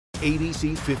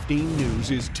ABC 15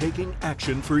 News is taking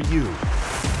action for you.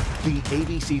 The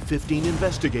ABC 15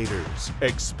 investigators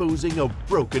exposing a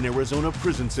broken Arizona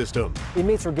prison system.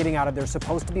 Inmates are getting out of their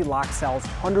supposed to be locked cells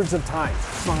hundreds of times.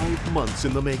 5 months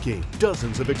in the making,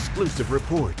 dozens of exclusive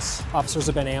reports. Officers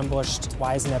have been ambushed.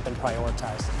 Why hasn't that been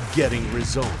prioritized? Getting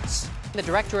results. The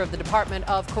director of the Department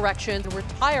of Corrections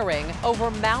retiring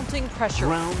over mounting pressure.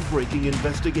 Groundbreaking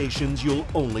investigations you'll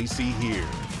only see here.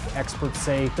 Experts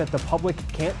say that the public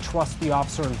can't trust the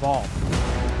officer involved.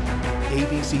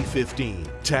 ABC 15,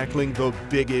 tackling the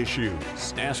big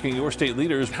issues. Asking your state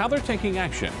leaders how they're taking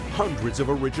action. Hundreds of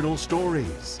original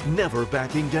stories, never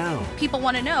backing down. People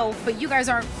want to know, but you guys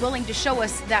aren't willing to show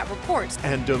us that report.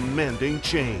 And demanding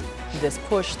change. This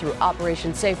push through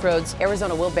Operation Safe Roads,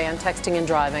 Arizona will ban texting and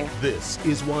driving. This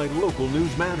is why local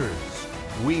news matters.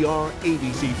 We are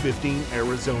ABC 15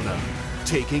 Arizona,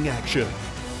 taking action.